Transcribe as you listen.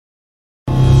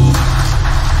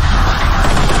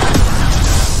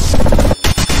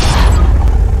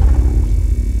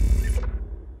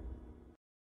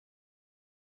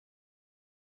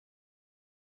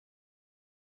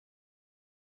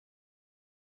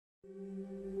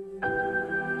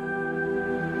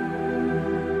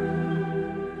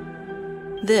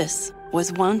This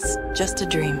was once just a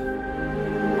dream.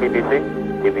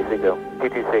 TTC go.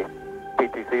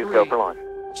 TTC is go for launch.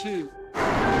 2.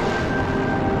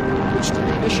 Booster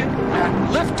ignition and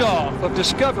liftoff of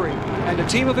Discovery and a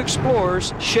team of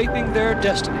explorers shaping their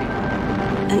destiny.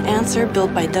 An answer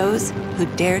built by those who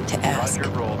dared to ask.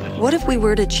 What if we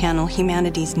were to channel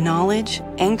humanity's knowledge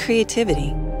and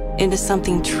creativity into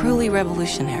something truly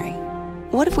revolutionary?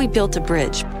 What if we built a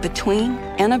bridge between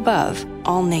and above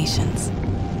all nations?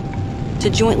 To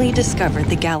jointly discover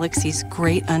the galaxy's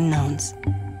great unknowns,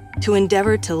 to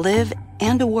endeavor to live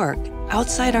and to work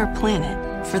outside our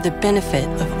planet for the benefit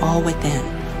of all within.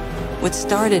 What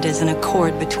started as an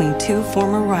accord between two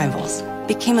former rivals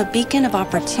became a beacon of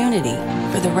opportunity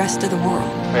for the rest of the world.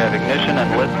 We have ignition and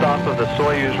liftoff of the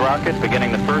Soyuz rocket,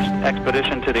 beginning the first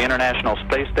expedition to the International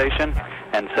Space Station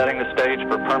and setting the stage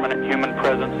for permanent human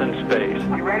presence in space.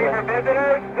 You ready for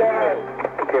visitors?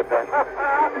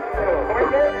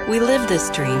 We live this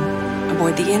dream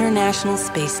aboard the International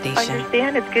Space I Station.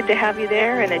 understand it's good to have you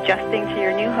there and adjusting to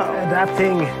your new home.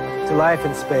 Adapting to life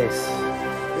in space.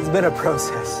 It's been a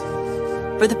process.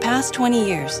 For the past 20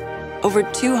 years, over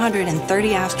 230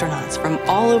 astronauts from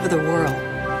all over the world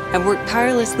have worked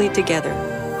tirelessly together,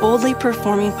 boldly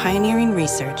performing pioneering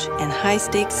research and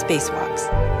high-stakes spacewalks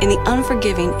in the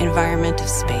unforgiving environment of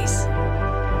space.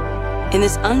 In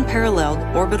this unparalleled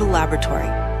orbital laboratory,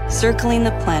 circling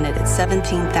the planet at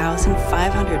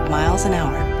 17,500 miles an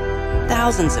hour,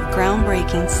 thousands of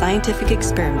groundbreaking scientific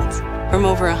experiments from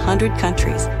over 100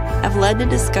 countries have led to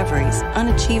discoveries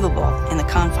unachievable in the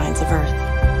confines of Earth.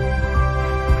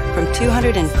 From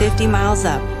 250 miles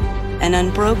up, an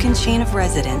unbroken chain of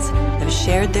residents have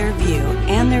shared their view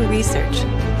and their research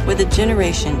with a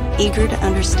generation eager to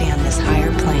understand this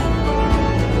higher plane.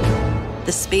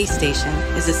 The space station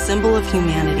is a symbol of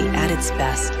humanity at its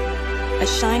best, a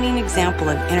shining example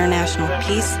of international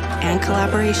peace and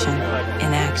collaboration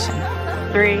in action.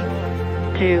 3,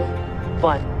 2,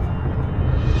 1.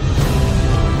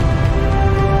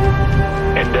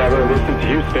 Endeavour, this is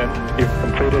Houston. You've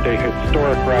completed a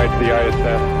historic ride to the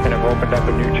ISS and have opened up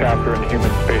a new chapter in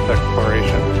human space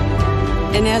exploration.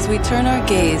 And as we turn our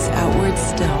gaze outward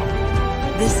still,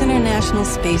 this International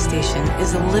Space Station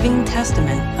is a living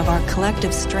testament of our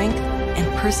collective strength and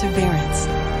perseverance,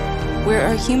 where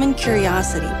our human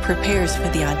curiosity prepares for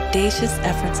the audacious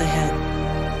efforts ahead.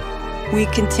 We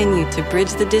continue to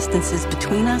bridge the distances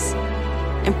between us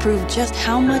and prove just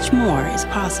how much more is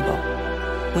possible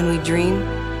when we dream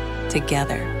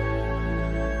together.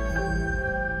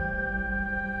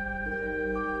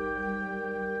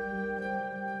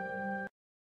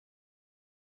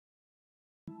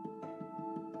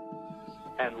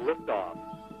 And liftoff.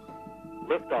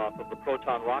 Liftoff of the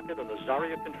Proton rocket and the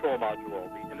Zarya control module.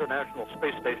 The International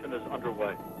Space Station is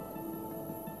underway.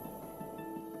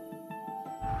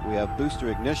 We have booster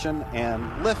ignition and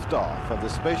liftoff of the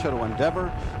Space Shuttle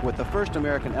Endeavour with the first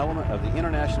American element of the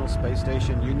International Space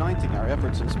Station uniting our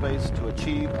efforts in space to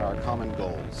achieve our common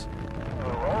goals.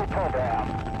 Roll program.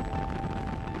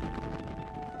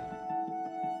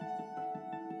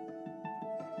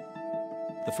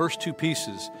 The first two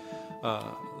pieces,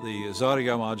 the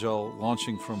Zarya module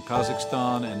launching from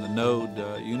Kazakhstan and the node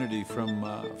Unity from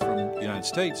the United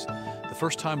States, the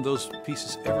first time those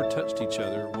pieces ever touched each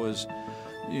other was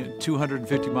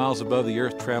 250 miles above the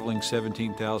Earth, traveling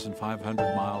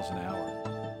 17,500 miles an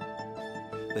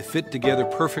hour. They fit together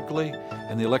perfectly,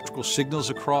 and the electrical signals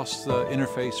across the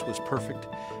interface was perfect,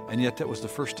 and yet that was the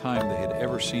first time they had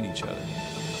ever seen each other.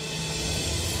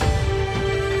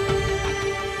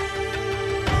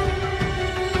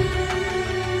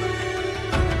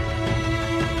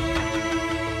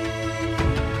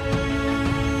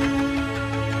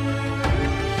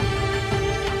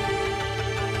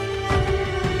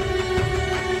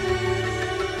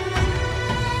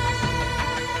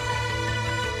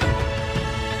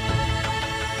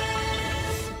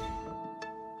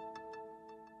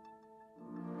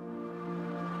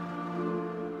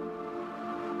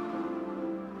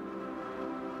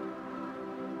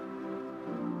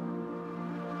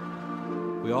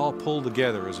 We all pull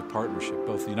together as a partnership,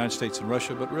 both the United States and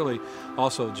Russia, but really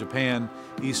also Japan,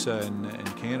 ESA,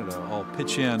 and Canada all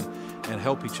pitch in and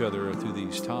help each other through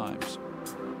these times.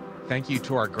 Thank you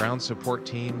to our ground support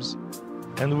teams.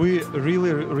 And we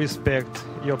really respect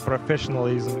your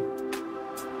professionalism. 2,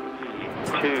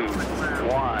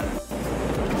 1.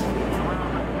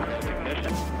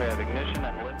 Ignition. We have ignition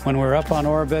and lift. When we were up on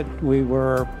orbit, we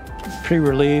were pretty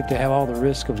relieved to have all the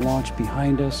risk of launch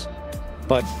behind us.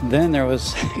 But then there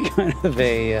was kind of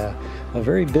a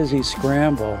very busy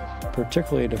scramble,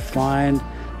 particularly to find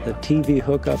the TV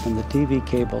hookup and the TV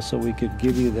cable so we could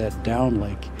give you that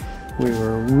downlink. We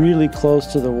were really close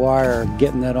to the wire,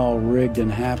 getting that all rigged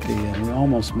and happy, and we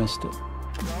almost missed it. Go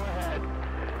ahead.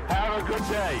 Have a good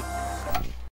day.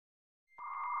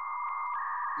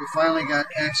 We finally got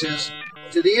access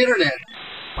to the internet.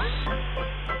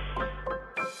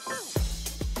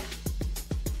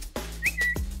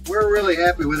 We're really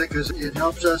happy with it because it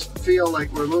helps us feel like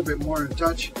we're a little bit more in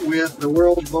touch with the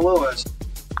world below us.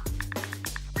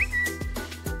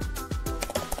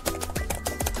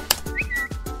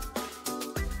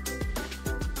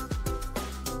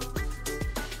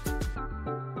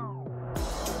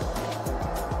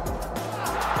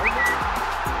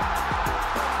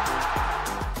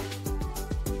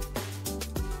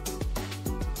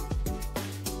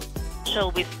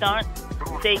 Shall we start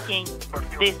taking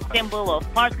this symbol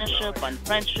of partnership and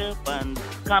friendship and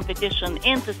competition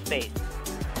into space?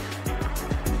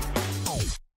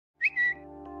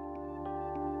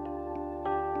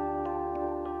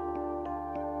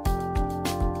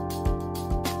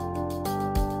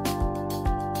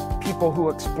 People who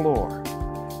explore,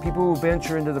 people who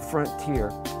venture into the frontier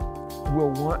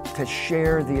will want to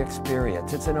share the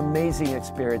experience. It's an amazing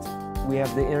experience. We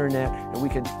have the internet and we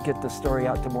can get the story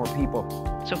out to more people.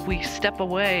 So if we step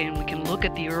away and we can look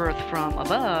at the Earth from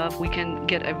above, we can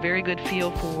get a very good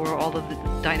feel for all of the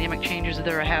dynamic changes that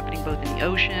are happening both in the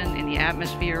ocean, in the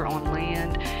atmosphere, on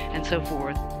land, and so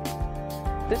forth.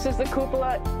 This is the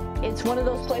cupola. It's one of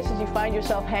those places you find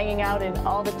yourself hanging out in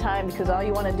all the time because all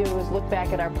you want to do is look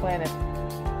back at our planet.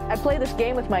 I play this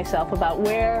game with myself about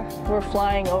where we're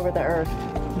flying over the Earth.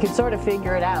 You can sort of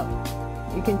figure it out.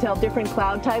 You can tell different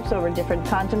cloud types over different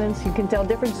continents. You can tell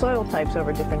different soil types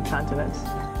over different continents.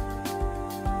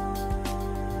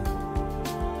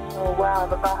 Oh wow,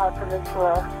 the Baja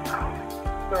Peninsula.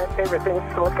 My favorite things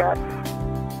to look at.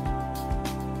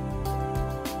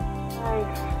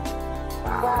 Nice.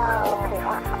 Wow.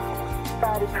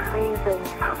 That is amazing.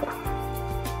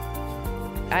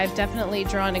 I've definitely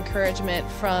drawn encouragement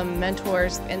from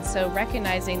mentors, and so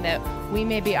recognizing that we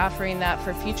may be offering that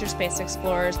for future space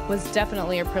explorers was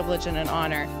definitely a privilege and an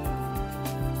honor.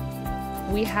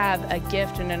 We have a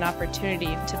gift and an opportunity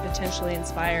to potentially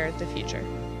inspire the future.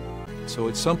 So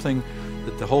it's something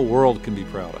that the whole world can be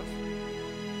proud of.